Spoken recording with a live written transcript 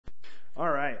All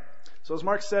right. So as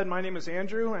Mark said, my name is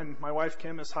Andrew, and my wife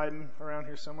Kim is hiding around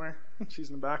here somewhere. She's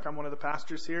in the back. I'm one of the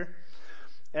pastors here.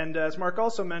 And as Mark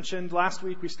also mentioned, last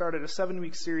week we started a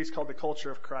 7-week series called The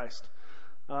Culture of Christ.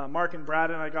 Mark and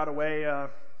Brad and I got away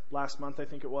last month, I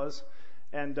think it was,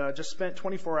 and just spent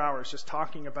 24 hours just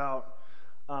talking about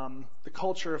the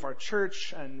culture of our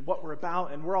church and what we're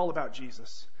about, and we're all about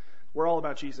Jesus. We're all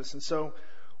about Jesus. And so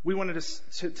we wanted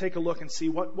to take a look and see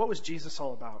what was Jesus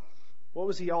all about. What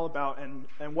was he all about,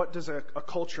 and what does a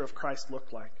culture of Christ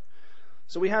look like?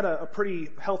 So we had a pretty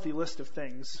healthy list of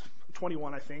things,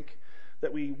 21 I think,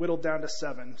 that we whittled down to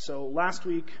 7. So last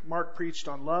week, Mark preached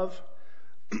on love.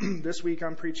 This week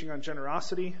I'm preaching on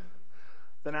generosity.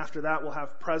 Then after that we'll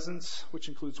have presence, which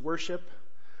includes worship,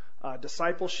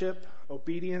 discipleship,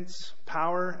 obedience,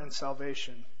 power, and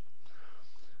salvation.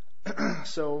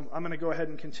 So I'm going to go ahead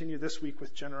and continue this week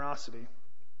with generosity.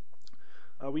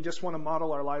 We just want to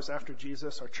model our lives after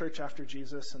Jesus, our church after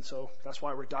Jesus, and so that's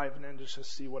why we're diving in to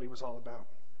just see what he was all about.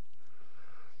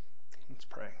 Let's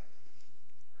pray.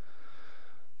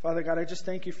 Father God, I just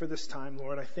thank you for this time,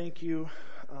 Lord. I thank you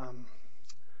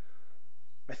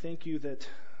that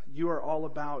you are all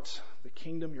about the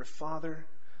kingdom, your Father,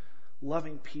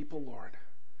 loving people, Lord,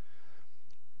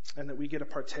 and that we get to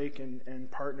partake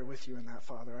and partner with you in that,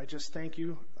 Father. I just thank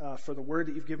you for the word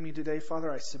that you've given me today,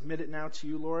 Father. I submit it now to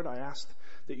you, Lord. I ask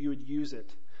that you would use it.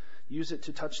 Use it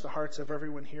to touch the hearts of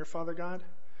everyone here, Father God.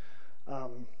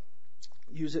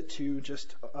 Use it to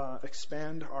just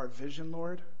expand our vision,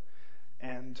 Lord,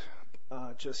 and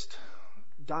just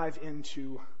dive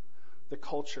into the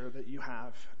culture that you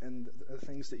have and the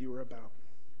things that you are about.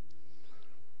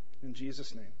 In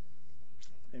Jesus' name,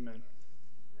 amen.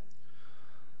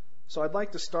 So I'd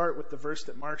like to start with the verse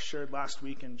that Mark shared last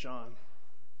week in John.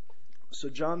 So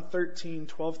John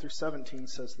 13:12 through 17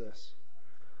 says this.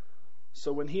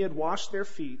 So when he had washed their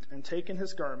feet and taken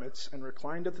his garments and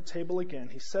reclined at the table again,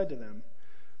 he said to them,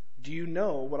 "Do you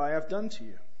know what I have done to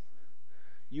you?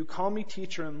 You call me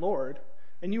teacher and Lord,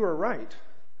 and you are right,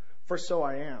 for so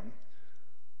I am.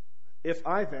 If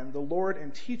I then, the Lord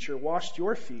and teacher, washed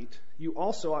your feet, you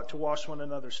also ought to wash one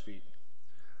another's feet.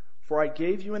 For I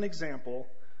gave you an example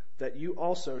that you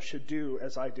also should do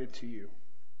as I did to you.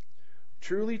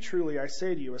 Truly, truly, I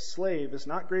say to you, a slave is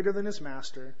not greater than his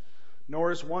master,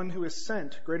 nor is one who is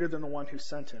sent greater than the one who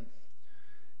sent him.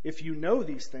 If you know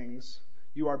these things,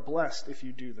 you are blessed if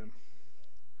you do them."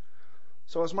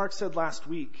 So as Mark said last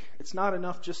week, it's not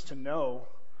enough just to know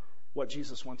what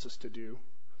Jesus wants us to do.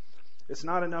 It's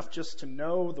not enough just to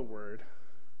know the word,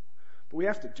 but we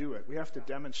have to do it. We have to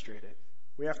demonstrate it.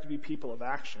 We have to be people of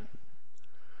action.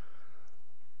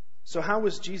 So how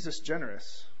was Jesus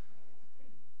generous?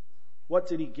 What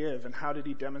did he give, and how did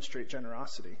he demonstrate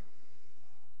generosity?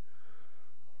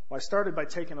 Well, I started by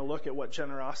taking a look at what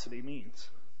generosity means.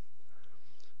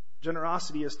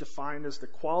 Generosity is defined as the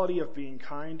quality of being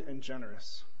kind and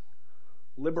generous.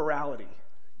 Liberality,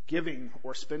 giving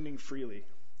or spending freely.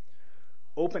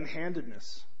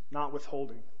 Open-handedness, not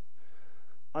withholding.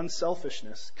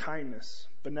 Unselfishness, kindness,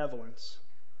 benevolence,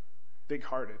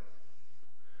 big-hearted.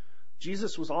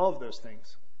 Jesus was all of those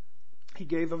things. He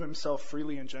gave of himself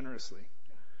freely and generously.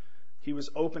 He was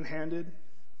open-handed,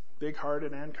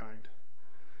 big-hearted, and kind.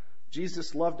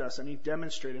 Jesus loved us, and he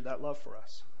demonstrated that love for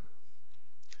us.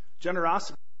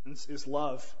 Generosity is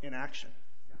love in action.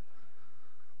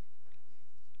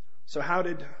 So how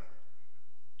did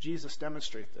Jesus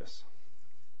demonstrate this?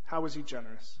 How was he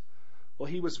generous? Well,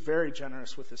 he was very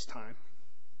generous with his time.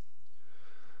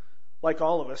 Like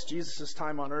all of us, Jesus'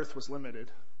 time on earth was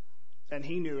limited, and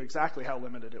he knew exactly how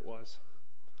limited it was.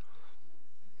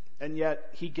 And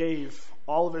yet, he gave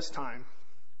all of his time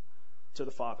to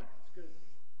the Father.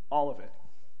 All of it.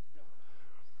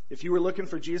 If you were looking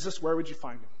for Jesus, where would you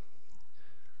find him?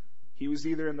 He was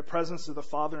either in the presence of the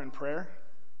Father in prayer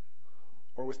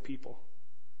or with people.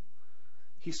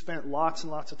 He spent lots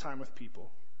and lots of time with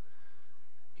people.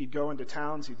 He'd go into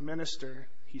towns, he'd minister,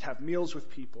 he'd have meals with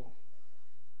people.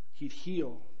 He'd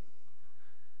heal.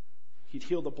 He'd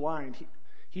heal the blind.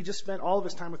 He just spent all of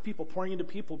his time with people, pouring into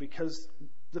people, because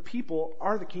the people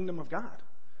are the kingdom of God.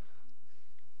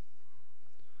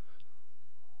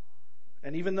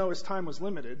 And even though his time was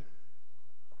limited,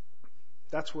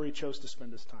 that's where he chose to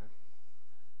spend his time.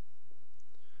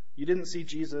 You didn't see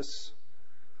Jesus,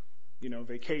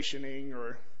 vacationing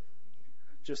or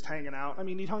just hanging out. I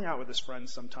mean, he hung out with his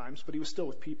friends sometimes, but he was still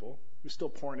with people. He was still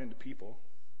pouring into people.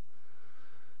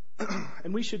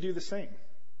 And we should do the same.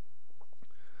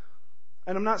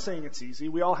 And I'm not saying it's easy.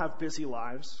 We all have busy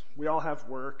lives. We all have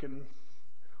work and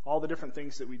all the different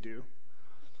things that we do.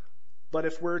 But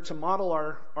if we're to model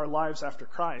our lives after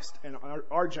Christ and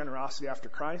our generosity after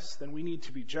Christ, then we need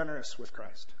to be generous with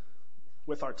Christ,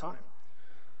 with our time.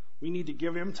 We need to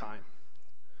give him time.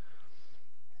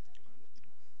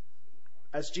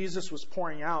 As Jesus was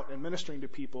pouring out and ministering to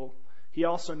people, he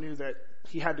also knew that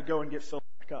he had to go and get filled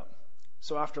back up.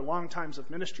 So after long times of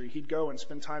ministry, he'd go and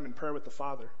spend time in prayer with the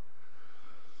Father.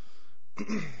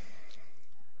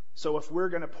 So if we're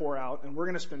going to pour out and we're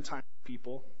going to spend time with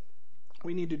people,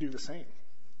 we need to do the same.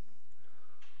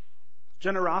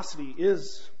 Generosity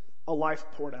is a life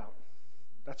poured out.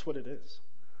 That's what it is.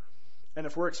 And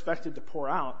if we're expected to pour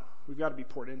out, we've got to be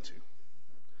poured into.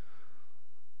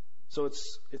 So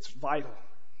it's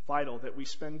vital that we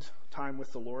spend time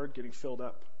with the Lord getting filled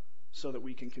up so that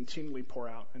we can continually pour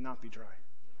out and not be dry.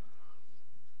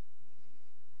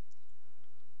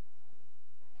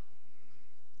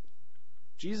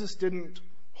 Jesus didn't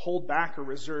hold back or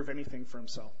reserve anything for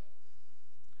himself.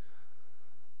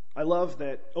 I love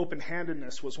that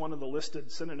open-handedness was one of the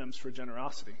listed synonyms for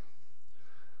generosity.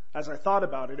 As I thought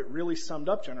about it, it really summed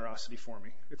up generosity for me.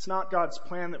 It's not God's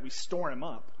plan that we store him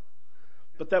up,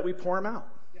 but that we pour him out.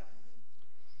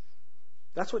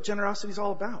 That's what generosity is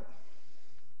all about.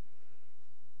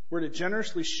 We're to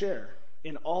generously share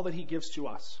in all that he gives to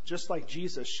us, just like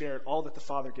Jesus shared all that the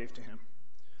Father gave to him.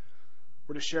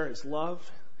 We're to share his love,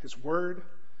 his word,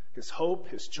 his hope,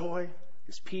 his joy,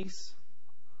 his peace,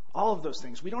 all of those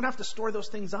things. We don't have to store those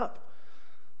things up.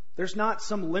 There's not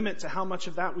some limit to how much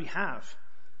of that we have.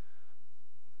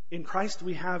 In Christ,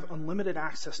 we have unlimited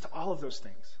access to all of those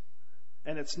things.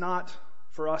 And it's not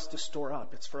for us to store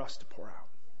up, it's for us to pour out.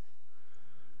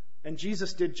 And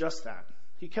Jesus did just that.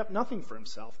 He kept nothing for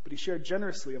himself, but he shared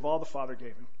generously of all the Father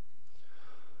gave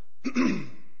him.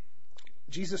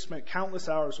 Jesus spent countless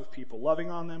hours with people,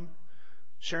 loving on them,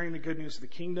 sharing the good news of the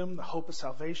kingdom, the hope of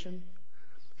salvation.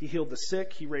 He healed the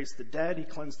sick, he raised the dead, he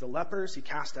cleansed the lepers, he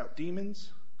cast out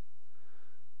demons.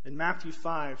 In Matthew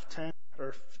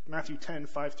 10,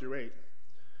 5 through 8,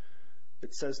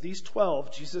 it says, "These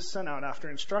 12 Jesus sent out after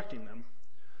instructing them,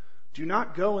 'Do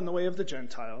not go in the way of the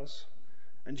Gentiles,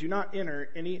 and do not enter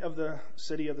any of the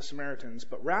city of the Samaritans,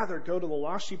 but rather go to the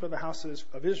lost sheep of the house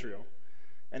of Israel.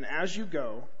 And as you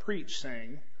go, preach,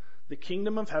 saying, the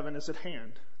kingdom of heaven is at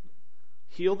hand.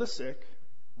 Heal the sick,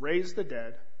 raise the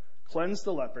dead, cleanse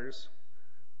the lepers,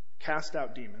 cast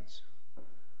out demons.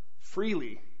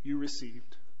 Freely you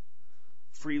received,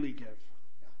 freely give.'"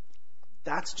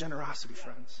 That's generosity,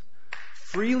 friends.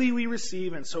 Freely we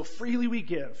receive, and so freely we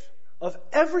give. Of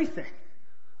everything.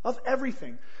 Of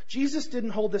everything. Jesus didn't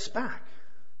hold this back.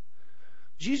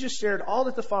 Jesus shared all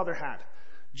that the Father had.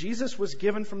 Jesus was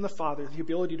given from the Father the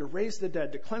ability to raise the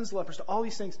dead, to cleanse the lepers, to all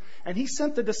these things. And he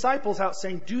sent the disciples out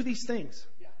saying, "Do these things.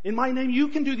 In my name you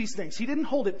can do these things." He didn't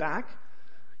hold it back.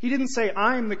 He didn't say,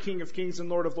 "I'm the King of Kings and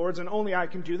Lord of Lords and only I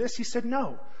can do this." He said,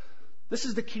 "No. This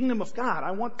is the kingdom of God.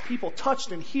 I want people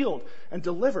touched and healed and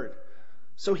delivered."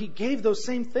 So he gave those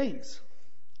same things.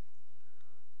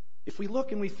 If we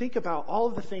look and we think about all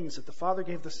of the things that the Father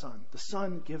gave the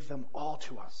Son gave them all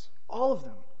to us. All of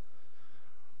them.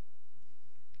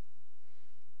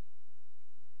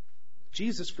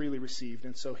 Jesus freely received,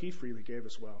 and so he freely gave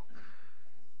as well.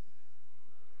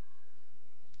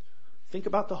 Think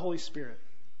about the Holy Spirit.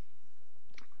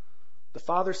 The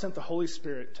Father sent the Holy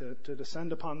Spirit to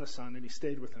descend upon the Son, and he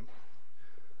stayed with him.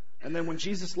 And then when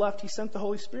Jesus left, he sent the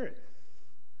Holy Spirit.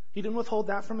 He didn't withhold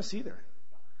that from us either.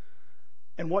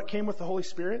 And what came with the Holy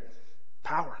Spirit?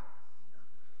 Power.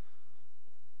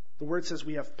 The Word says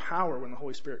we have power when the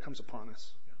Holy Spirit comes upon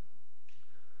us.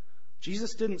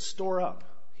 Jesus didn't store up,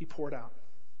 he poured out.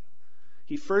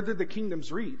 He furthered the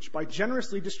kingdom's reach by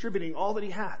generously distributing all that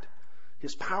he had.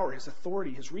 His power, his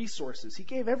authority, his resources. He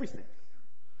gave everything.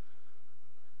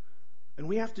 And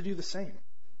we have to do the same.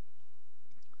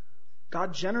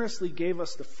 God generously gave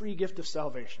us the free gift of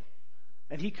salvation.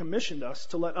 And he commissioned us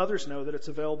to let others know that it's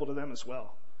available to them as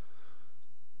well.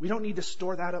 We don't need to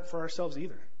store that up for ourselves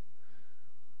either.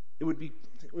 It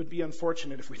would be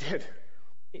unfortunate if we did.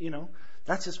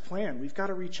 That's his plan. We've got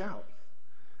to reach out.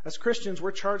 As Christians,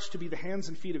 we're charged to be the hands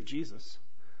and feet of Jesus,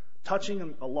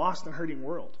 touching a lost and hurting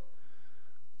world,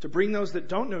 to bring those that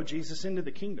don't know Jesus into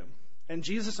the kingdom. And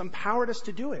Jesus empowered us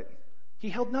to do it. He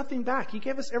held nothing back. He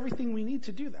gave us everything we need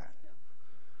to do that.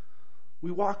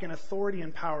 We walk in authority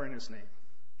and power in his name.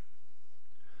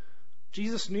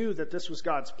 Jesus knew that this was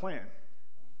God's plan.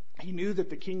 He knew that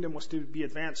the kingdom was to be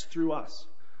advanced through us.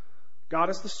 God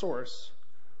is the source,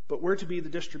 but we're to be the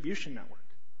distribution network.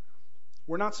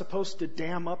 We're not supposed to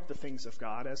dam up the things of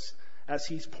God as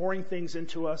he's pouring things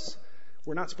into us.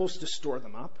 We're not supposed to store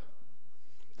them up.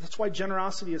 That's why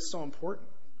generosity is so important.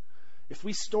 If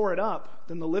we store it up,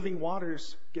 then the living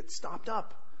waters get stopped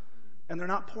up and they're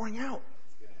not pouring out.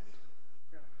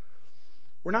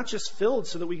 We're not just filled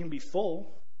so that we can be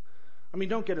full. I mean,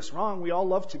 don't get us wrong. We all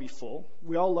love to be full.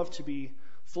 We all love to be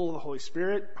full of the Holy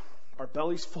Spirit. Our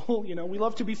belly's full. We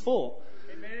love to be full.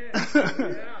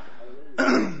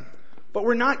 Amen. But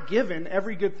we're not given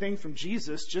every good thing from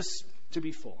Jesus just to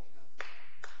be full.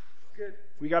 Good.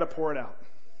 We got to pour it out.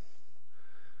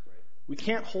 We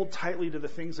can't hold tightly to the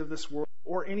things of this world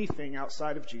or anything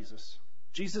outside of Jesus.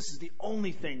 Jesus is the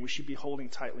only thing we should be holding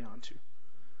tightly onto.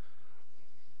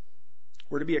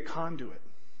 We're to be a conduit.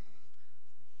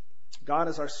 God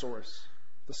is our source,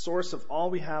 the source of all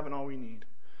we have and all we need.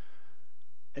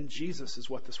 And Jesus is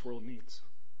what this world needs.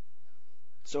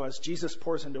 So as Jesus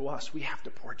pours into us, we have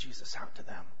to pour Jesus out to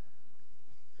them.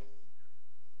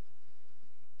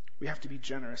 We have to be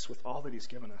generous with all that He's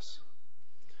given us.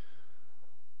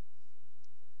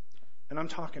 And I'm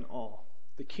talking all.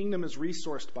 The kingdom is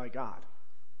resourced by God.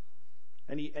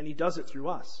 And He does it through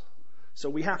us. So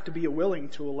we have to be willing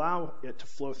to allow it to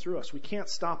flow through us. We can't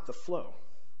stop the flow.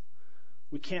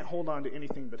 We can't hold on to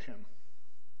anything but Him.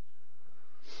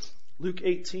 Luke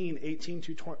 18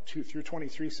 through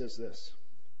 23 says this.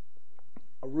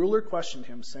 A ruler questioned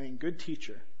Him, saying, Good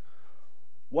teacher,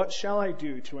 what shall I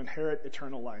do to inherit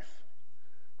eternal life?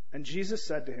 And Jesus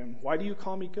said to him, Why do you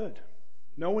call me good?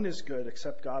 No one is good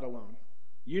except God alone.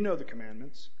 You know the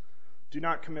commandments. Do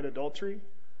not commit adultery.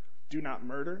 Do not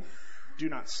murder. Do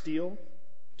not steal.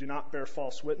 Do not bear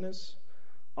false witness.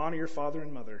 Honor your father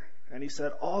and mother. And he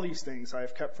said, All these things I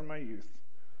have kept from my youth.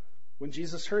 When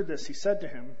Jesus heard this, he said to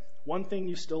him, One thing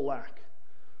you still lack.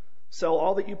 Sell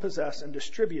all that you possess and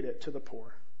distribute it to the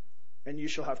poor, and you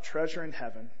shall have treasure in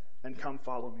heaven, and come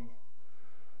follow me.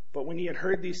 But when he had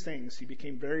heard these things, he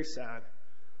became very sad,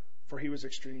 for he was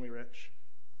extremely rich.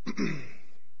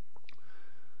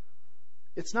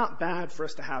 It's not bad for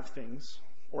us to have things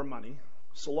or money,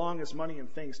 so long as money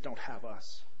and things don't have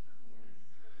us.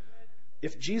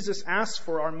 If Jesus asks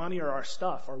for our money or our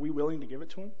stuff, are we willing to give it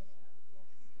to Him?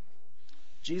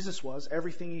 Jesus was.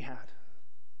 Everything He had,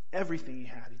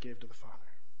 He gave to the Father.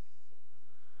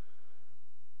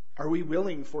 Are we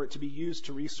willing for it to be used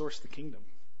to resource the kingdom?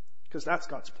 Because that's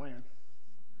God's plan.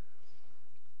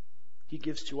 He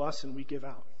gives to us and we give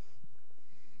out.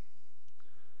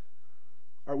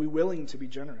 Are we willing to be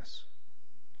generous?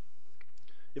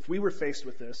 If we were faced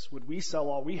with this, would we sell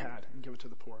all we had and give it to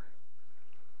the poor?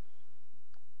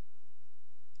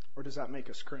 Or does that make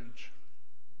us cringe?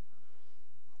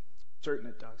 Certain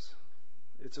it does.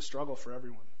 It's a struggle for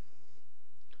everyone.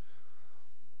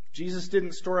 Jesus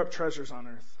didn't store up treasures on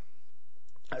earth,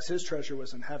 as His treasure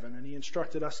was in heaven, and He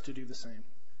instructed us to do the same.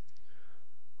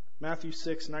 Matthew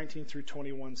 6:19 through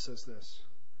 21 says this.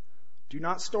 Do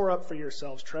not store up for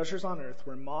yourselves treasures on earth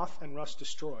where moth and rust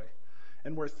destroy,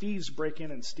 and where thieves break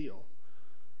in and steal.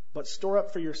 But store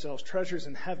up for yourselves treasures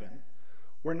in heaven,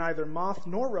 where neither moth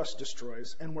nor rust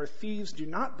destroys, and where thieves do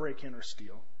not break in or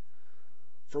steal.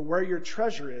 For where your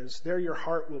treasure is, there your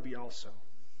heart will be also.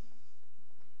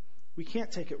 We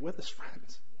can't take it with us,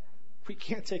 friends. We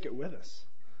can't take it with us.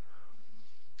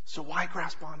 So why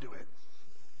grasp onto it?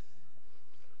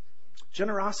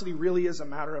 Generosity really is a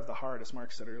matter of the heart, as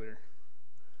Mark said earlier.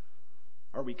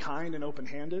 Are we kind and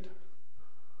open-handed?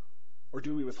 Or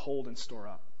do we withhold and store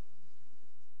up?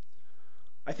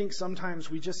 I think sometimes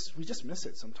we just miss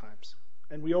it sometimes.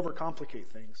 And we overcomplicate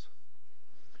things.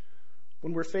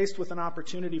 When we're faced with an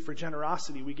opportunity for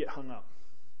generosity, we get hung up.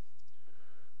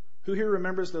 Who here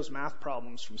remembers those math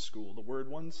problems from school, the word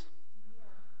ones?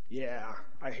 Yeah,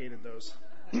 I hated those.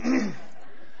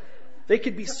 They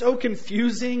could be so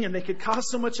confusing and they could cause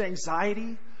so much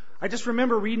anxiety. I just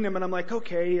remember reading them and I'm like,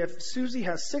 okay, if Susie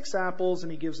has 6 apples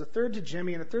and he gives a third to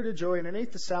Jimmy and a third to Joey and an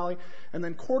eighth to Sally and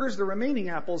then quarters the remaining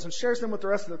apples and shares them with the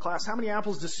rest of the class, how many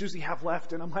apples does Susie have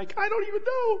left? And I'm like, I don't even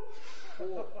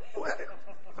know.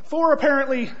 4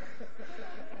 apparently.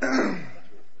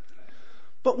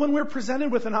 But when we're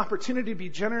presented with an opportunity to be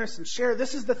generous and share,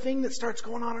 this is the thing that starts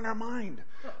going on in our mind.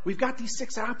 We've got these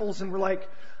 6 apples and we're like,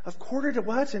 a quarter to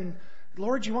what? And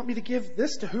Lord, you want me to give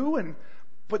this to who?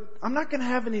 But I'm not going to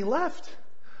have any left.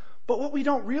 But what we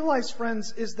don't realize,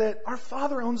 friends, is that our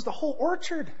Father owns the whole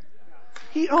orchard.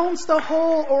 He owns the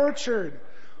whole orchard.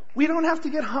 We don't have to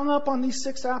get hung up on these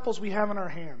 6 apples we have in our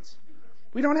hands.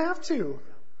 We don't have to.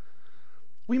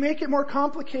 We make it more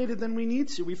complicated than we need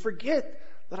to. We forget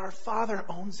that our Father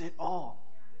owns it all.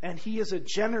 And He is a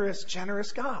generous,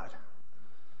 generous God.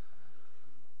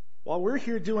 While we're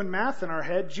here doing math in our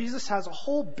head, Jesus has a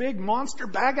whole big monster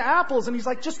bag of apples. And He's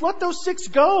like, just let those 6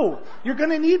 go. You're going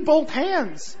to need both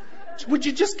hands. Would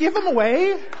you just give them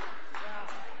away?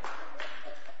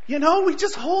 We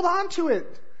just hold on to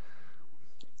it.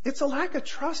 It's a lack of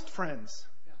trust, friends.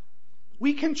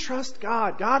 We can trust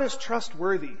God. God is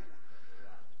trustworthy.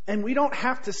 And we don't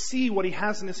have to see what He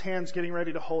has in His hands getting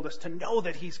ready to hold us to know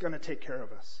that He's going to take care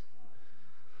of us.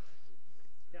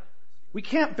 We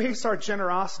can't base our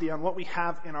generosity on what we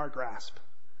have in our grasp.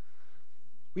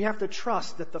 We have to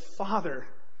trust that the Father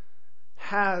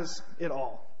has it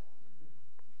all.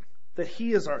 That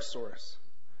He is our source.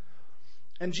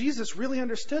 And Jesus really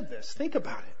understood this. Think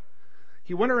about it.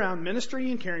 He went around ministering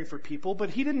and caring for people, but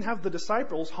He didn't have the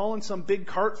disciples hauling some big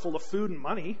cart full of food and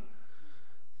money.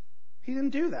 He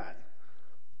didn't do that.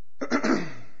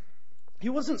 He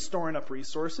wasn't storing up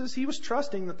resources. He was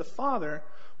trusting that the Father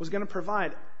was going to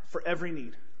provide for every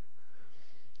need.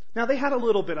 Now, they had a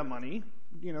little bit of money.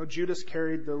 Judas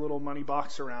carried the little money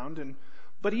box around,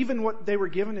 but even what they were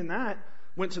given in that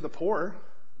went to the poor,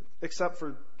 except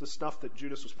for the stuff that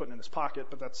Judas was putting in his pocket,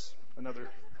 but that's another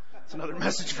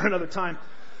message for another time.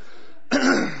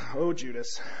 Oh,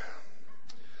 Judas.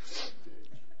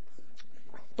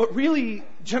 But really,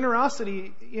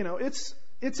 generosity,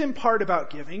 it's in part about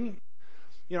giving.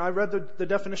 I read the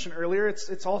definition earlier.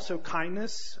 It's also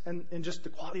kindness and just the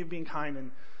quality of being kind,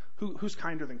 and who's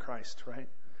kinder than Christ, right?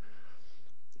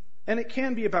 And it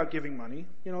can be about giving money.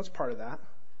 It's part of that.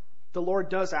 The Lord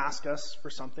does ask us for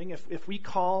something. If we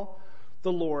call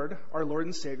the Lord our Lord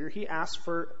and Savior, He asks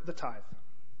for the tithe.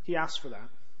 He asks for that.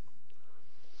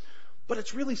 But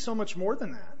it's really so much more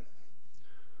than that.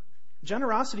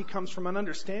 Generosity comes from an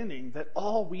understanding that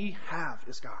all we have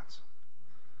is God's.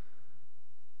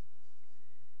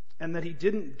 And that He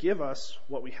didn't give us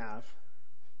what we have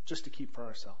just to keep for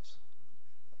ourselves.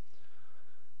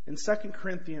 In 2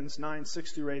 Corinthians 9,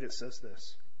 6-8, it says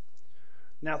this.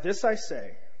 Now this I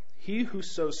say, he who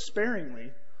sows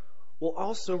sparingly will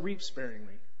also reap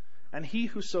sparingly, and he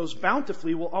who sows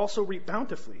bountifully will also reap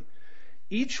bountifully.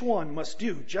 Each one must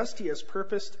do just he has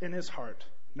purposed in his heart,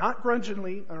 not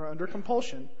grudgingly or under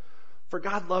compulsion, for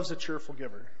God loves a cheerful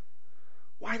giver.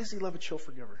 Why does He love a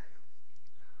cheerful giver?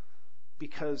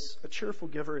 Because a cheerful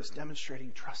giver is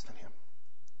demonstrating trust in Him.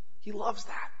 He loves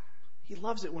that. He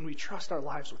loves it when we trust our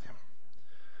lives with Him.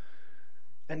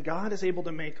 And God is able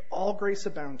to make all grace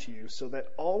abound to you, so that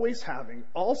always having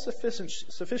all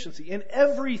sufficiency in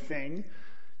everything,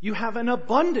 you have an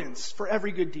abundance for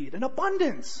every good deed. An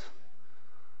abundance.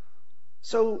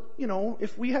 So,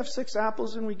 if we have 6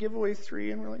 apples and we give away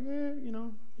 3 and we're like,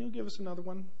 He'll give us another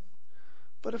one.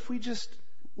 But if we just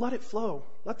let it flow,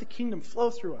 let the kingdom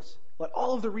flow through us, let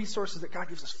all of the resources that God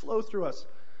gives us flow through us,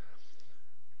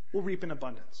 we'll reap in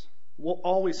abundance. We'll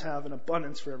always have an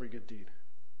abundance for every good deed.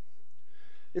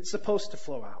 It's supposed to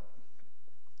flow out.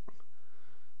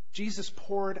 Jesus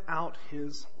poured out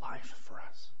His life for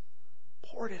us.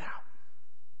 Poured it out.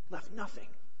 Left nothing.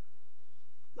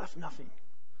 Left nothing.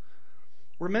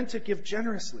 We're meant to give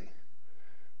generously.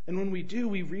 And when we do,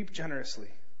 we reap generously.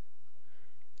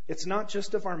 It's not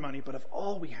just of our money, but of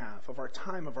all we have, of our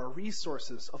time, of our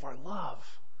resources, of our love,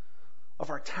 of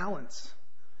our talents.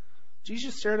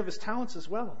 Jesus shared of His talents as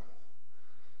well.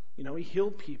 He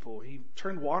healed people. He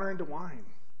turned water into wine.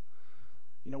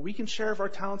 We can share of our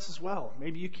talents as well.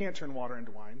 Maybe you can't turn water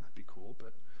into wine. That'd be cool.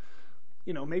 But,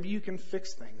 maybe you can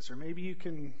fix things, or maybe you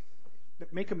can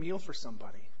make a meal for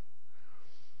somebody.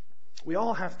 We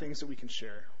all have things that we can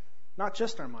share. Not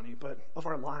just our money, but of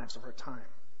our lives, of our time.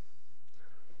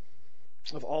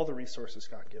 Of all the resources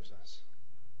God gives us.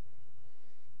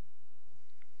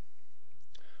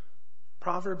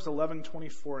 Proverbs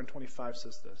 11:24 and 25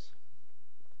 says this.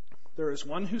 There is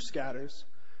one who scatters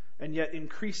and yet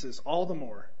increases all the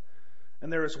more.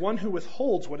 And there is one who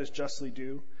withholds what is justly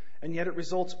due, and yet it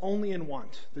results only in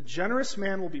want. The generous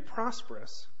man will be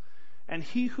prosperous, and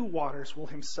he who waters will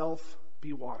himself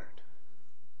be watered.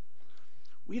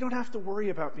 We don't have to worry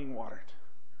about being watered.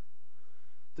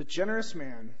 The generous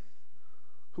man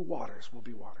who waters will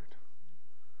be watered.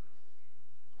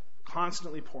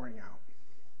 Constantly pouring out.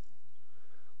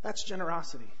 That's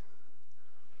generosity.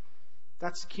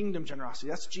 That's kingdom generosity.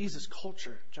 That's Jesus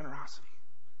culture generosity.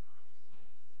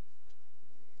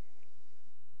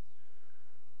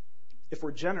 If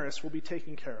we're generous, we'll be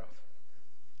taken care of.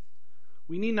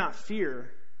 We need not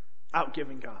fear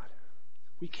outgiving God.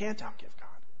 We can't outgive God.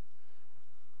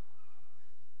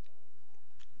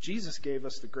 Jesus gave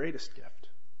us the greatest gift.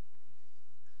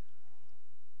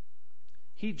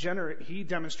 He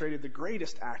demonstrated the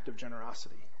greatest act of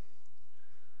generosity.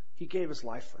 He gave His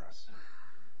life for us.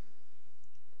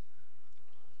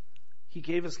 He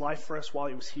gave His life for us while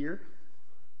He was here,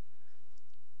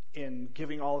 in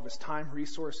giving all of His time,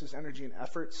 resources, energy, and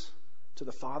efforts to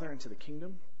the Father and to the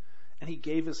kingdom. And He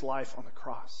gave His life on the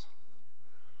cross.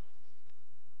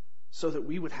 so that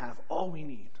we would have all we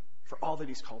need for all that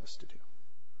he's called us to do.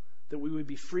 That we would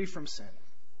be free from sin.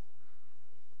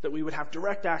 That we would have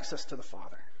direct access to the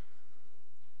Father.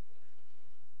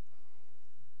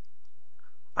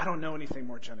 I don't know anything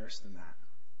more generous than that.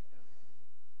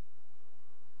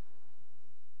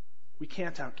 We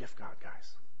can't outgive God,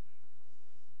 guys.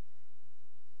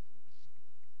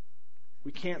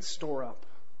 We can't store up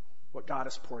what God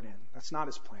has poured in. That's not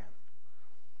his plan.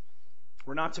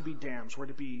 We're not to be dams. We're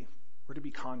to be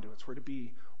conduits. We're to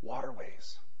be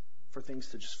waterways for things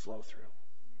to just flow through.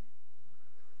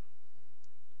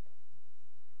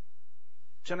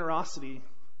 Generosity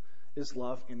is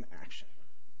love in action.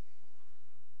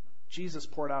 Jesus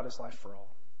poured out his life for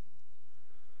all.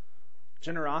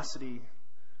 Generosity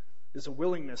is a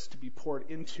willingness to be poured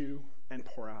into and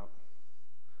pour out.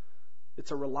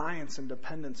 It's a reliance and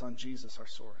dependence on Jesus, our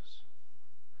source.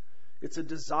 It's a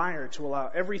desire to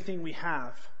allow everything we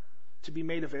have to be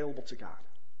made available to God.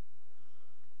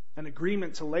 An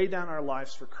agreement to lay down our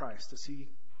lives for Christ as he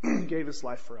gave his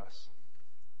life for us.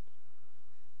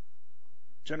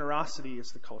 Generosity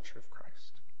is the culture of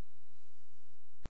Christ.